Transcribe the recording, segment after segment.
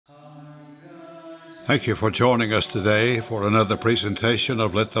Thank you for joining us today for another presentation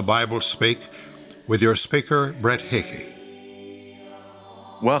of Let the Bible Speak with your speaker, Brett Hickey.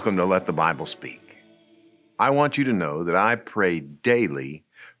 Welcome to Let the Bible Speak. I want you to know that I pray daily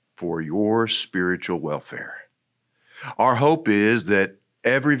for your spiritual welfare. Our hope is that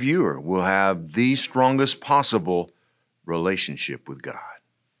every viewer will have the strongest possible relationship with God.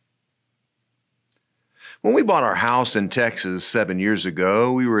 When we bought our house in Texas 7 years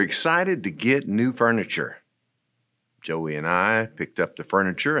ago, we were excited to get new furniture. Joey and I picked up the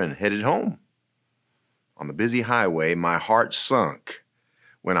furniture and headed home. On the busy highway, my heart sunk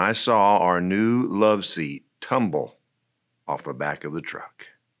when I saw our new love seat tumble off the back of the truck.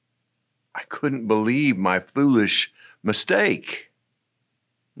 I couldn't believe my foolish mistake.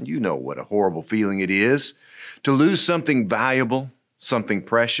 You know what a horrible feeling it is to lose something valuable, something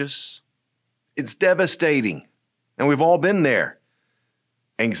precious. It's devastating, and we've all been there.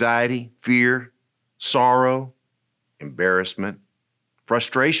 Anxiety, fear, sorrow, embarrassment,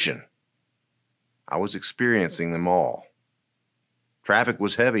 frustration. I was experiencing them all. Traffic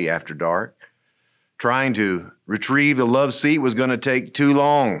was heavy after dark. Trying to retrieve the love seat was going to take too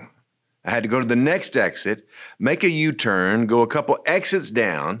long. I had to go to the next exit, make a U-turn, go a couple exits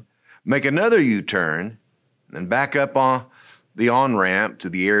down, make another U-turn, and then back up on the on-ramp to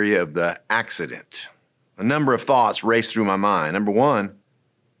the area of the accident. A number of thoughts raced through my mind. Number one,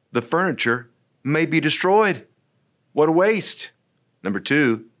 the furniture may be destroyed. What a waste. Number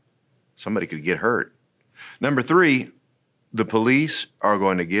two, somebody could get hurt. Number three, the police are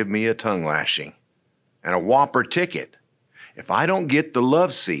going to give me a tongue lashing and a whopper ticket if I don't get the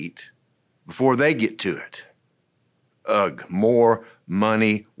love seat before they get to it. Ugh, more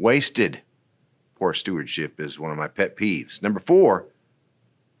money wasted. Poor stewardship is one of my pet peeves. Number four,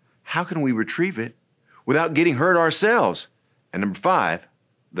 how can we retrieve it without getting hurt ourselves? And number five,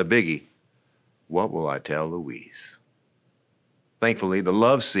 the biggie, what will I tell Louise? Thankfully, the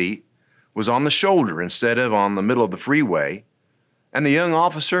love seat was on the shoulder instead of on the middle of the freeway, and the young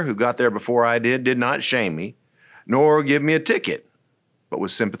officer who got there before I did not shame me, nor give me a ticket, but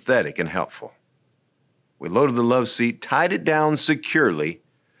was sympathetic and helpful. We loaded the love seat, tied it down securely,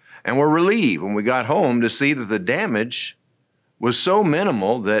 and were relieved when we got home to see that the damage was so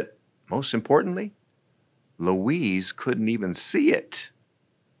minimal that, most importantly, Louise couldn't even see it.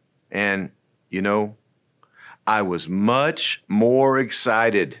 And, you know, I was much more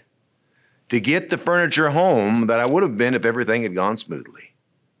excited to get the furniture home than I would have been if everything had gone smoothly.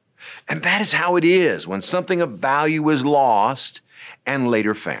 And that is how it is when something of value is lost and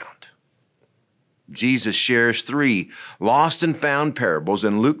later found. Jesus shares 3 lost and found parables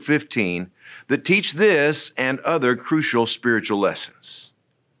in Luke 15 that teach this and other crucial spiritual lessons.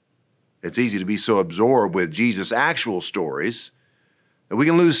 It's easy to be so absorbed with Jesus' actual stories that we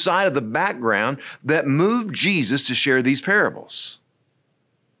can lose sight of the background that moved Jesus to share these parables.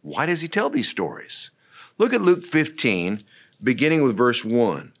 Why does he tell these stories? Look at Luke 15, beginning with verse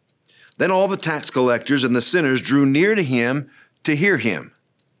 1. Then all the tax collectors and the sinners drew near to him to hear him.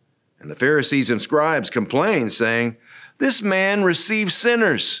 And the Pharisees and scribes complained, saying, "This man receives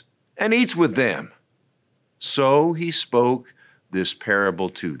sinners and eats with them." So he spoke this parable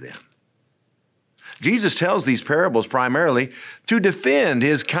to them. Jesus tells these parables primarily to defend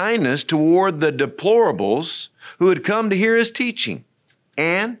his kindness toward the deplorables who had come to hear his teaching,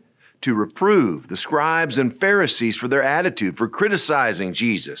 and to reprove the scribes and Pharisees for their attitude, for criticizing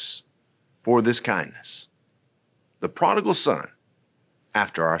Jesus for this kindness. The Prodigal Son,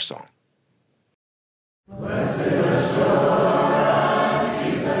 after our song. Blessed assurance,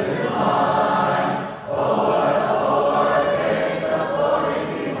 Jesus is mine. Oh, what a foretaste of glory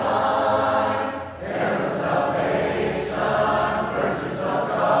divine. Heir of salvation, purchase of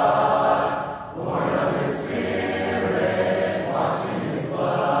God, born of his Spirit, washed in his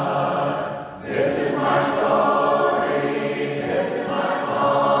blood. This is my story, this is my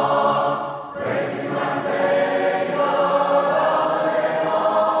song, praising my Savior all the day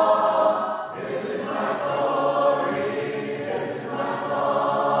long. This is my story.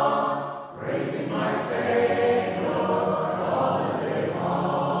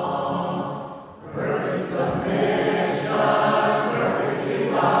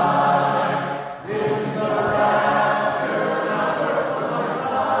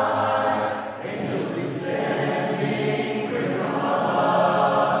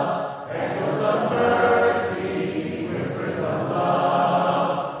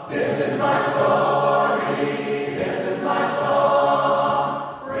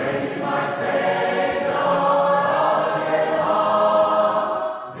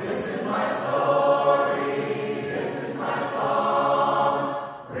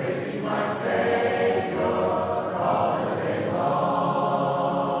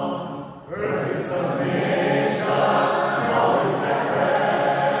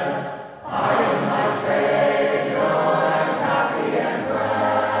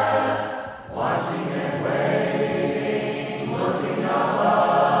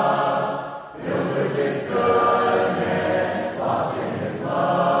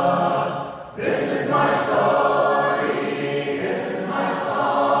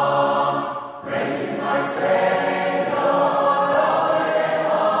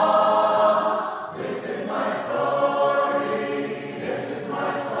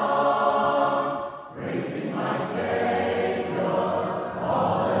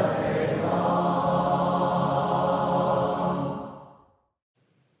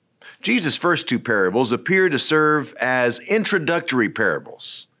 Jesus' first two parables appear to serve as introductory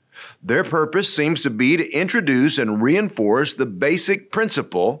parables. Their purpose seems to be to introduce and reinforce the basic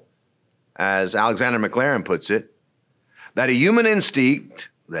principle, as Alexander McLaren puts it, that a human instinct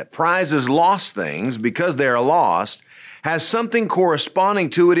that prizes lost things because they are lost has something corresponding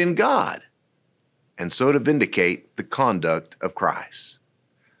to it in God, and so to vindicate the conduct of Christ.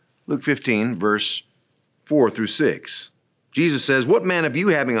 Luke 15, verse 4 through 6. Jesus says, "What man of you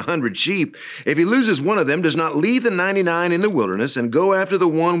having 100 sheep, if he loses one of them, does not leave the 99 in the wilderness and go after the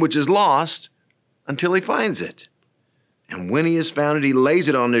one which is lost until he finds it? And when he has found it, he lays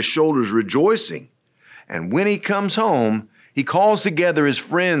it on his shoulders, rejoicing. And when he comes home, he calls together his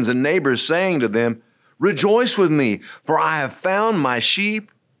friends and neighbors, saying to them, 'Rejoice with me, for I have found my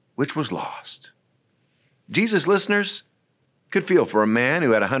sheep which was lost.'" Jesus' listeners could feel for a man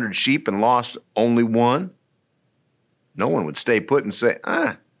who had 100 sheep and lost only one. No one would stay put and say,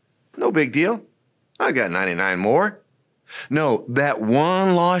 no big deal. I got 99 more. No, that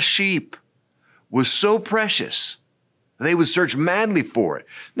one lost sheep was so precious, they would search madly for it,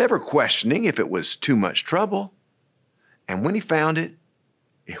 never questioning if it was too much trouble. And when he found it,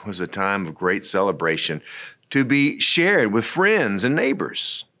 it was a time of great celebration to be shared with friends and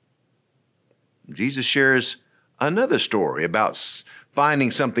neighbors. Jesus shares another story about finding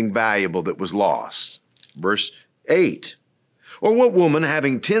something valuable that was lost. Verse 8, "Or what woman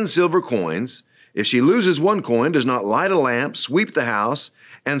having 10 silver coins, if she loses one coin, does not light a lamp, sweep the house,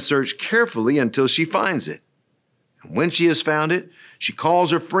 and search carefully until she finds it? And when she has found it, she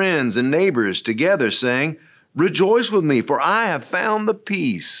calls her friends and neighbors together, saying, 'Rejoice with me, for I have found the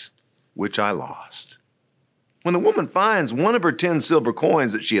piece which I lost.'" When the woman finds one of her 10 silver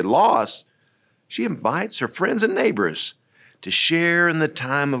coins that she had lost, she invites her friends and neighbors to share in the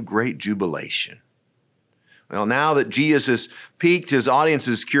time of great jubilation. Well, now that Jesus has piqued his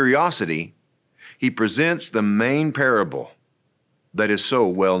audience's curiosity, he presents the main parable that is so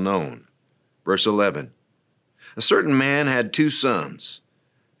well known. Verse 11, "A certain man had 2 sons,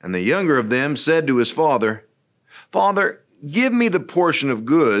 and the younger of them said to his father, 'Father, give me the portion of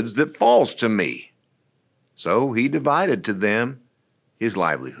goods that falls to me.' So he divided to them his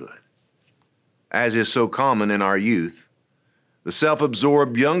livelihood." As is so common in our youth, the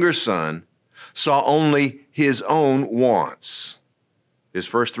self-absorbed younger son saw only his own wants. His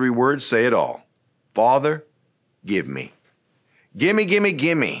first 3 words say it all. "Father, give me. Gimme, gimme,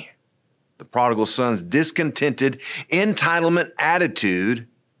 gimme." The prodigal son's discontented entitlement attitude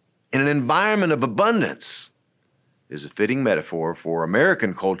in an environment of abundance is a fitting metaphor for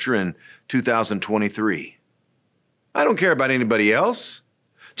American culture in 2023. I don't care about anybody else.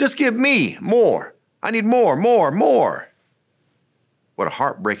 Just give me more. I need more, more, more. What a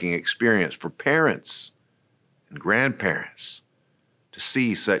heartbreaking experience for parents and grandparents to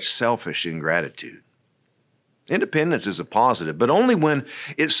see such selfish ingratitude. Independence is a positive, but only when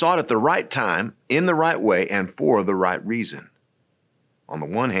it's sought at the right time, in the right way, and for the right reason. On the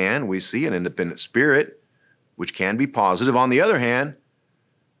one hand, we see an independent spirit, which can be positive. On the other hand,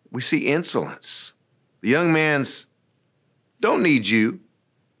 we see insolence. The young man's "don't need you,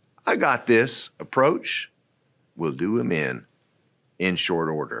 I got this" approach will do him in short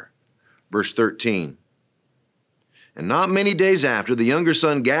order. Verse 13, "And not many days after, the younger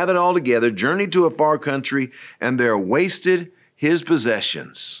son gathered all together, journeyed to a far country, and there wasted his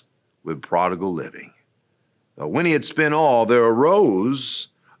possessions with prodigal living. But when he had spent all, there arose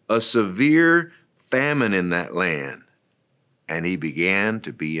a severe famine in that land, and he began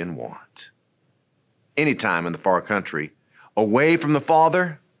to be in want." Any time in the far country, away from the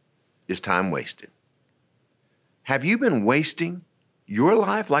Father, is time wasted. Have you been wasting your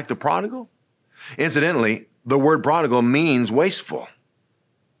life like the prodigal? Incidentally, the word prodigal means wasteful.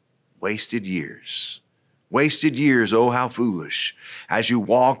 Wasted years. Wasted years, oh how foolish, as you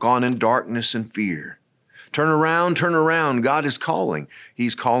walk on in darkness and fear. Turn around, God is calling.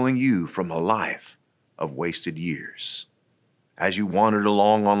 He's calling you from a life of wasted years. As you wandered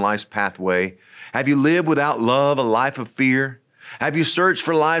along on life's pathway, have you lived without love, a life of fear? Have you searched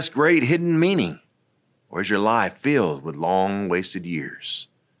for life's great hidden meaning? Or is your life filled with long wasted years?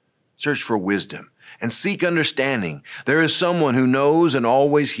 Search for wisdom and seek understanding. There is someone who knows and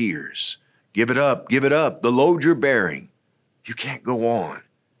always hears. Give it up, the load you're bearing. You can't go on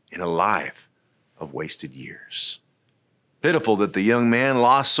in a life of wasted years. Pitiful that the young man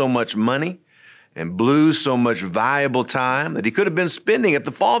lost so much money and blew so much valuable time that he could have been spending at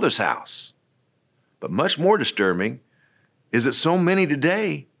the Father's house. But much more disturbing is that so many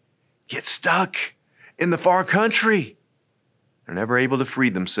today get stuck in the far country. They're never able to free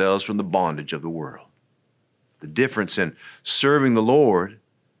themselves from the bondage of the world. The difference in serving the Lord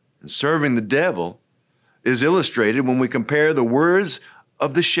And serving the devil is illustrated when we compare the words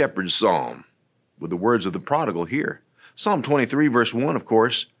of the shepherd's psalm with the words of the prodigal here. Psalm 23, verse 1, of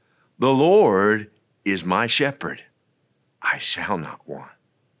course, "The Lord is my shepherd. I shall not want."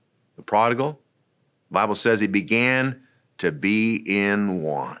 The prodigal, the Bible says he began to be in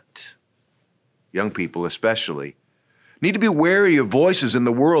want. Young people especially need to be wary of voices in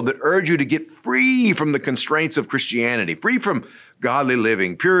the world that urge you to get free from the constraints of Christianity, free from godly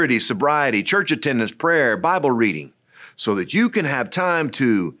living, purity, sobriety, church attendance, prayer, Bible reading, so that you can have time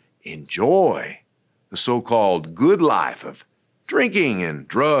to enjoy the so-called good life of drinking and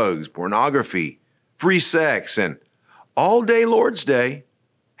drugs, pornography, free sex, and all day Lord's Day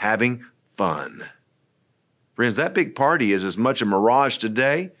having fun. Friends, that big party is as much a mirage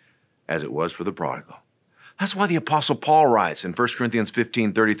today as it was for the prodigal. That's why the Apostle Paul writes in 1 Corinthians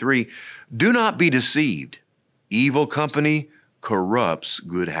 15:33, "Do not be deceived. Evil company corrupts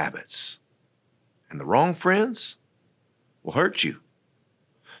good habits." And the wrong friends will hurt you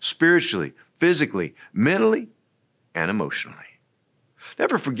spiritually, physically, mentally, and emotionally.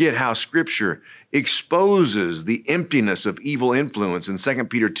 Never forget how Scripture exposes the emptiness of evil influence in 2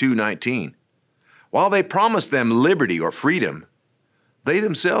 Peter 2:19. While they promise them liberty or freedom, they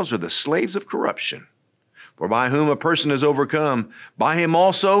themselves are the slaves of corruption. For by whom a person is overcome, by him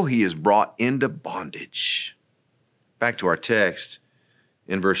also he is brought into bondage. Back to our text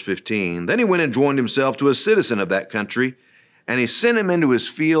in verse 15. Then he went and joined himself to a citizen of that country, and he sent him into his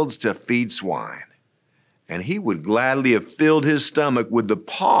fields to feed swine. And he would gladly have filled his stomach with the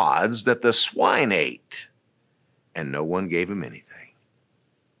pods that the swine ate, and no one gave him anything.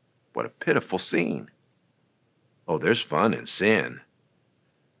 What a pitiful scene. Oh, there's fun in sin.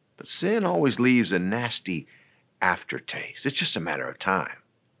 But sin always leaves a nasty aftertaste. It's just a matter of time.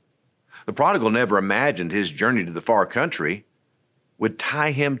 The prodigal never imagined his journey to the far country would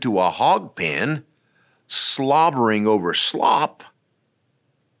tie him to a hog pen, slobbering over slop.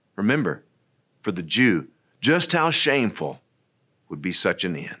 Remember, for the Jew, just how shameful would be such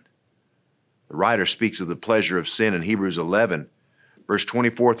an end. The writer speaks of the pleasure of sin in Hebrews 11, verse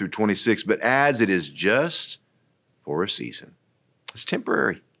 24 through 26, but adds it is just for a season. It's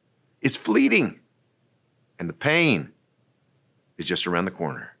temporary. It's fleeting. And the pain is just around the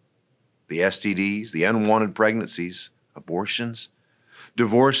corner. The STDs, the unwanted pregnancies, abortions,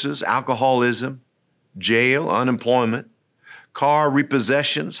 divorces, alcoholism, jail, unemployment, car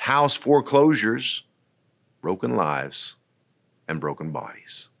repossessions, house foreclosures, broken lives, and broken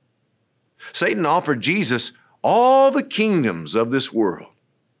bodies. Satan offered Jesus all the kingdoms of this world.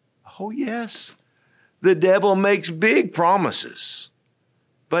 Oh, yes, the devil makes big promises.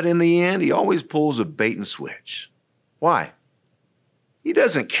 But in the end, he always pulls a bait and switch. Why? He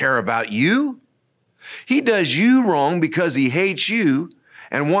doesn't care about you. He does you wrong because he hates you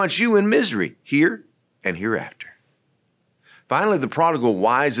and wants you in misery here and hereafter. Finally, the prodigal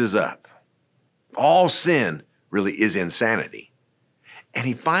wises up. All sin really is insanity. And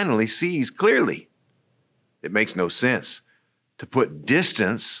he finally sees clearly. It makes no sense to put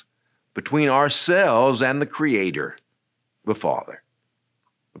distance between ourselves and the Creator, the Father.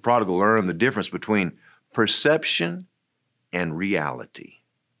 The prodigal learned the difference between perception and reality.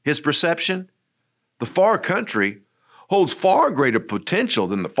 His perception, the far country, holds far greater potential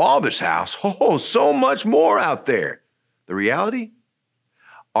than the Father's house. Oh, so much more out there. The reality,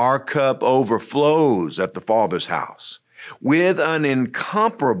 our cup overflows at the Father's house with an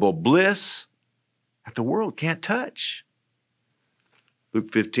incomparable bliss that the world can't touch.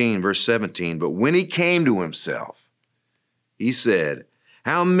 Luke 15, verse 17, but when he came to himself, he said,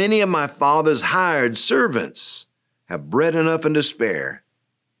 how many of my father's hired servants have bread enough and to spare,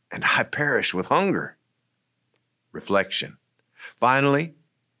 and I perish with hunger? Reflection. Finally,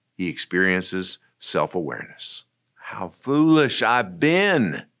 he experiences self-awareness. How foolish I've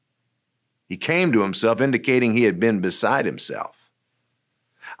been. He came to himself, indicating he had been beside himself.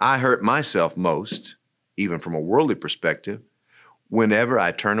 I hurt myself most, even from a worldly perspective, whenever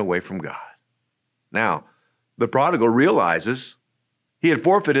I turn away from God. Now, the prodigal realizes he had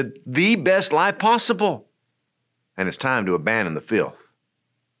forfeited the best life possible, and it's time to abandon the filth.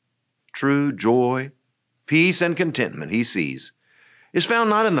 True joy, peace, and contentment, he sees, is found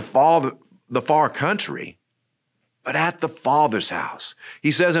not in the far country, but at the Father's house.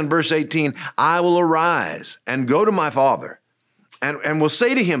 He says in verse 18, I will arise and go to my father, and will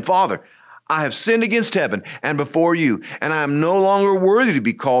say to him, Father, I have sinned against heaven and before you, and I am no longer worthy to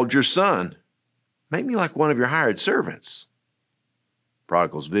be called your son. Make me like one of your hired servants.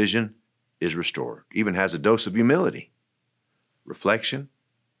 Prodigal's vision is restored, even has a dose of humility. Reflection,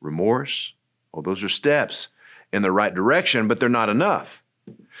 remorse, those are steps in the right direction, but they're not enough.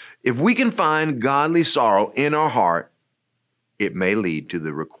 If we can find godly sorrow in our heart, it may lead to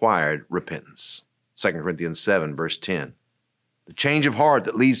the required repentance. 2 Corinthians 7, verse 10. The change of heart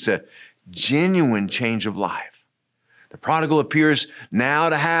that leads to genuine change of life. The prodigal appears now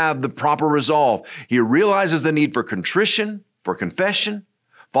to have the proper resolve. He realizes the need for contrition, for confession.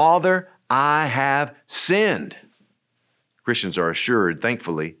 Father, I have sinned. Christians are assured,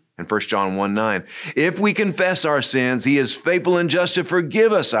 thankfully, in 1 John 1:9, if we confess our sins, he is faithful and just to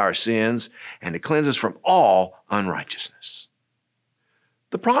forgive us our sins and to cleanse us from all unrighteousness.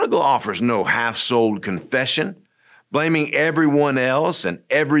 The prodigal offers no half-souled confession, blaming everyone else and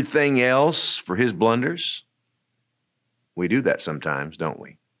everything else for his blunders. We do that sometimes, don't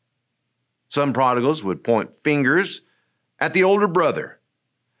we? Some prodigals would point fingers at the older brother,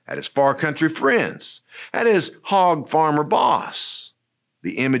 at his far country friends, at his hog farmer boss,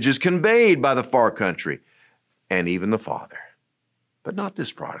 the images conveyed by the far country, and even the father. But not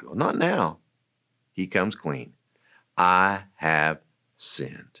this prodigal, not now. He comes clean. I have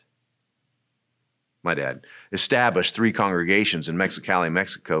sinned. My dad established 3 congregations in Mexicali,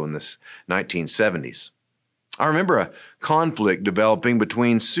 Mexico in the 1970s. I remember a conflict developing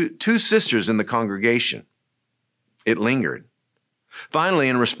between 2 sisters in the congregation. It lingered. Finally,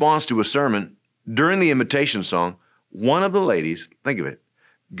 in response to a sermon, during the invitation song, one of the ladies, think of it,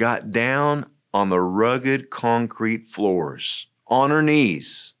 got down on the rugged concrete floors. On her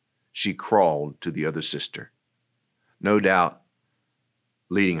knees, she crawled to the other sister, no doubt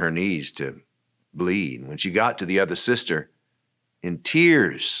leading her knees to bleed. When she got to the other sister, in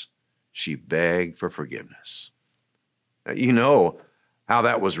tears, she begged for forgiveness. Now, you know how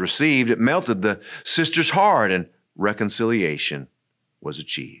that was received. It melted the sister's heart, and reconciliation was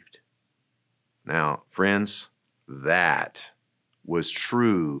achieved. Now, friends, that was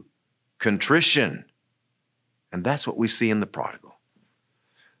true contrition. And that's what we see in the prodigal.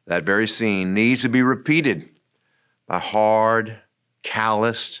 That very scene needs to be repeated by hard,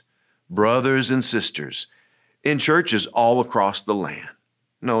 calloused brothers and sisters in churches all across the land.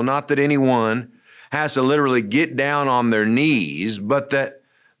 No, not that anyone has to literally get down on their knees, but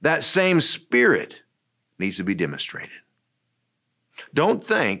that same spirit needs to be demonstrated. Don't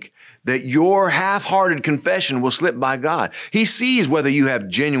think that your half-hearted confession will slip by God. He sees whether you have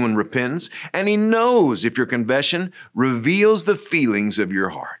genuine repentance, and he knows if your confession reveals the feelings of your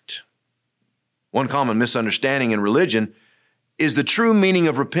heart. One common misunderstanding in religion is the true meaning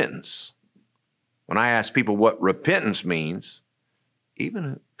of repentance. When I ask people what repentance means,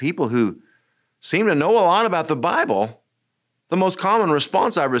 even people who seem to know a lot about the Bible, the most common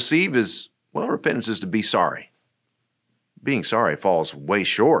response I receive is, well, repentance is to be sorry. Being sorry falls way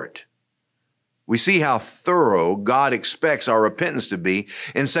short. We see how thorough God expects our repentance to be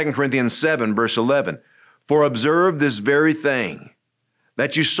in 2 Corinthians 7, verse 11. For observe this very thing,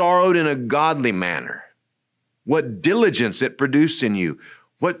 that you sorrowed in a godly manner. What diligence it produced in you,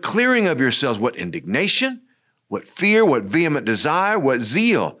 what clearing of yourselves, what indignation, what fear, what vehement desire, what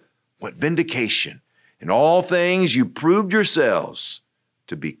zeal, what vindication. In all things you proved yourselves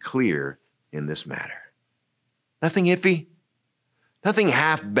to be clear in this matter. Nothing iffy, nothing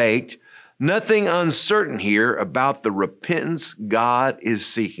half-baked, nothing uncertain here about the repentance God is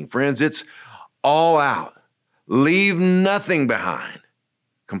seeking. Friends, it's all out. Leave nothing behind.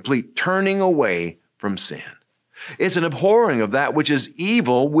 Complete turning away from sin. It's an abhorring of that which is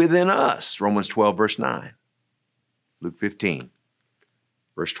evil within us. Romans 12, verse 9. Luke 15,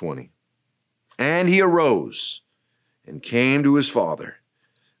 verse 20. And he arose and came to his father.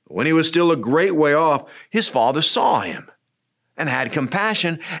 When he was still a great way off, his father saw him and had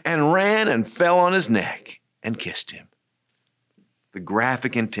compassion and ran and fell on his neck and kissed him. The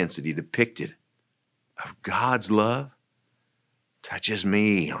graphic intensity depicted of God's love touches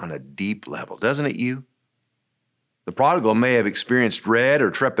me on a deep level, doesn't it you? The prodigal may have experienced dread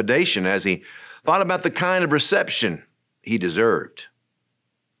or trepidation as he thought about the kind of reception he deserved.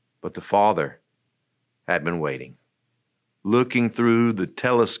 But the father had been waiting, looking through the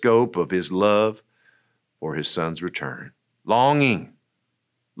telescope of his love for his son's return, longing,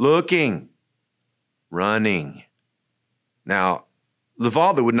 looking, running. Now, the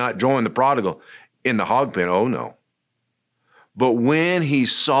father would not join the prodigal in the hog pen, oh no. But when he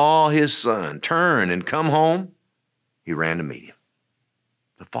saw his son turn and come home, he ran to meet him.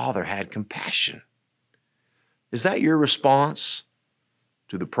 The father had compassion. Is that your response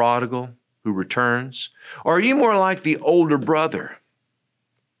to the prodigal who returns? Or are you more like the older brother?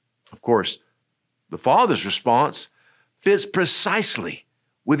 Of course, the father's response fits precisely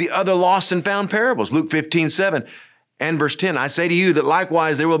with the other lost and found parables. Luke 15, 7. And verse 10, I say to you that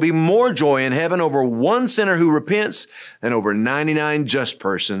likewise there will be more joy in heaven over one sinner who repents than over 99 just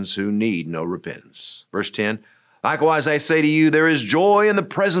persons who need no repentance. Verse 10, likewise I say to you, there is joy in the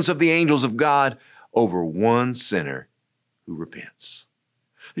presence of the angels of God over one sinner who repents.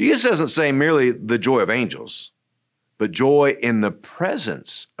 Jesus doesn't say merely the joy of angels, but joy in the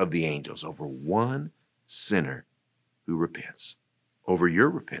presence of the angels over one sinner who repents, over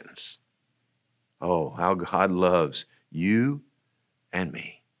your repentance. Oh, how God loves you and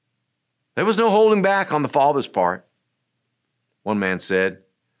me. There was no holding back on the Father's part. One man said,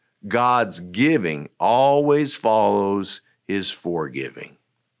 God's giving always follows his forgiving.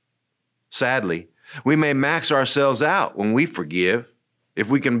 Sadly, we may max ourselves out when we forgive, if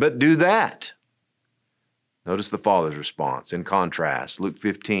we can but do that. Notice the Father's response. In contrast, Luke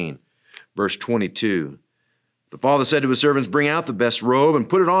 15, verse 22. The father said to his servants, bring out the best robe and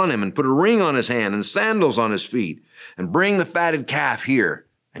put it on him, and put a ring on his hand and sandals on his feet, and bring the fatted calf here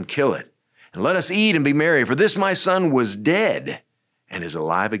and kill it. And let us eat and be merry, for this my son was dead and is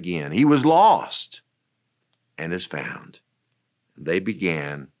alive again. He was lost and is found. And they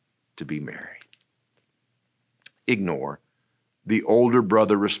began to be merry. Ignore the older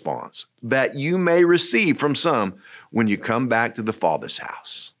brother response that you may receive from some when you come back to the Father's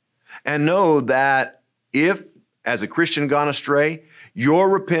house. And know that if, as a Christian gone astray, your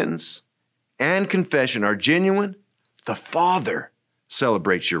repentance and confession are genuine, the Father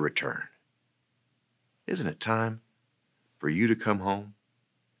celebrates your return. Isn't it time for you to come home?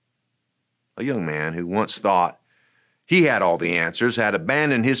 A young man who once thought he had all the answers had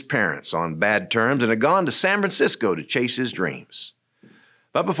abandoned his parents on bad terms and had gone to San Francisco to chase his dreams.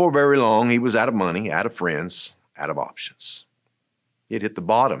 But before very long, he was out of money, out of friends, out of options. He had hit the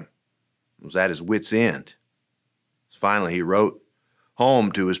bottom, was at his wit's end. Finally, he wrote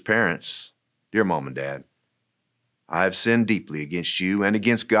home to his parents, Dear Mom and Dad, I have sinned deeply against you and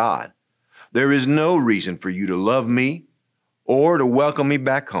against God. There is no reason for you to love me or to welcome me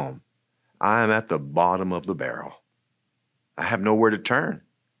back home. I am at the bottom of the barrel. I have nowhere to turn.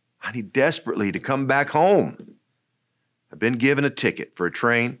 I need desperately to come back home. I've been given a ticket for a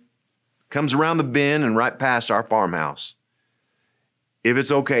train. Comes around the bend and right past our farmhouse. If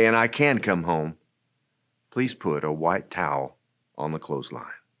it's okay and I can come home, please put a white towel on the clothesline.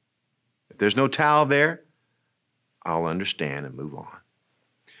 If there's no towel there, I'll understand and move on.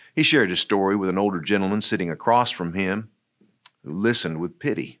 He shared his story with an older gentleman sitting across from him who listened with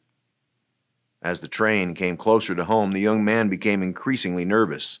pity. As the train came closer to home, the young man became increasingly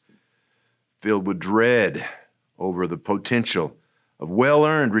nervous, filled with dread over the potential of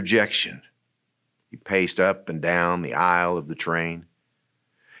well-earned rejection. He paced up and down the aisle of the train.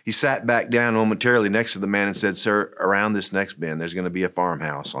 He sat back down momentarily next to the man and said, Sir, around this next bend, there's going to be a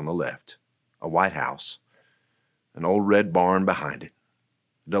farmhouse on the left, a white house, an old red barn behind it,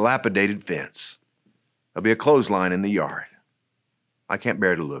 a dilapidated fence. There'll be a clothesline in the yard. I can't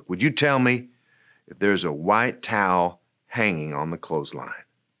bear to look. Would you tell me if there's a white towel hanging on the clothesline?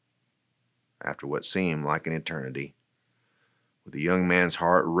 After what seemed like an eternity, with the young man's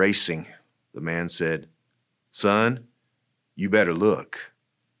heart racing, the man said, Son, you better look.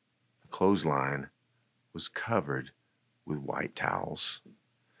 The clothesline was covered with white towels.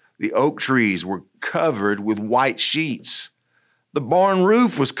 The oak trees were covered with white sheets. The barn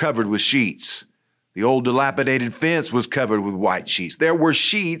roof was covered with sheets. The old dilapidated fence was covered with white sheets. There were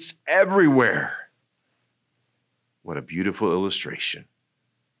sheets everywhere. What a beautiful illustration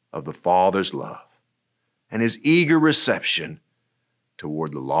of the Father's love and his eager reception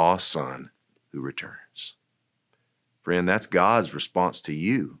toward the lost son who returns. Friend, that's God's response to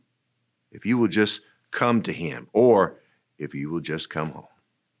you, if you will just come to him, or if you will just come home.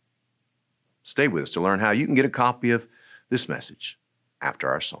 Stay with us to learn how you can get a copy of this message after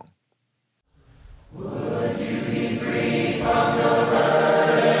our song. Would you be free from the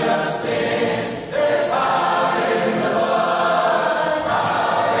burden of sin? There's power in the blood,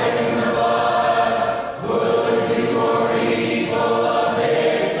 power in the blood. Would you or evil a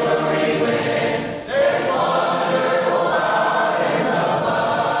victory win? There's wonderful power in the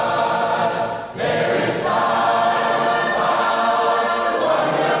blood. There is power,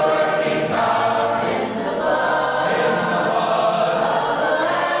 wonder-working power in the blood, of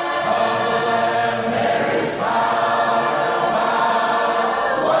the Lamb. There is power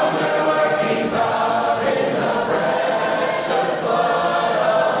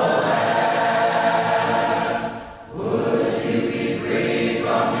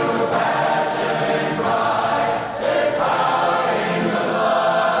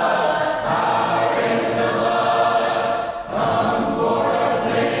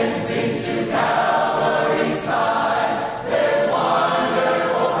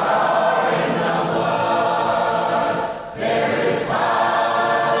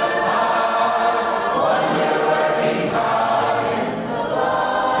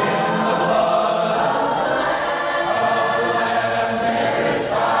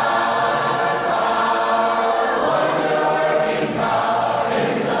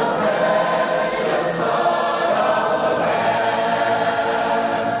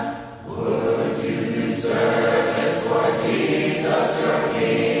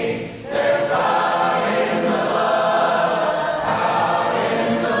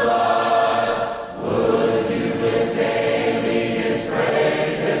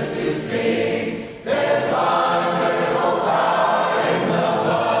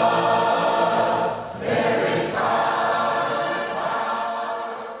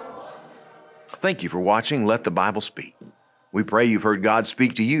Thank you for watching Let the Bible Speak. We pray you've heard God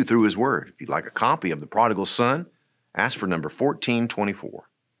speak to you through His Word. If you'd like a copy of The Prodigal Son, ask for number 1424.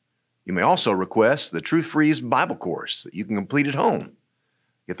 You may also request the Truth Freeze Bible course that you can complete at home.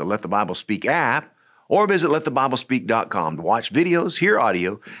 Get the Let the Bible Speak app or visit letthebiblespeak.com to watch videos, hear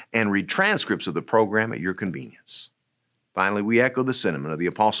audio, and read transcripts of the program at your convenience. Finally, we echo the sentiment of the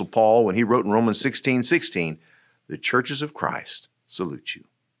Apostle Paul when he wrote in Romans 16:16, "The churches of Christ salute you."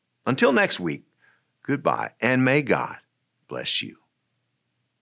 Until next week, goodbye, and may God bless you.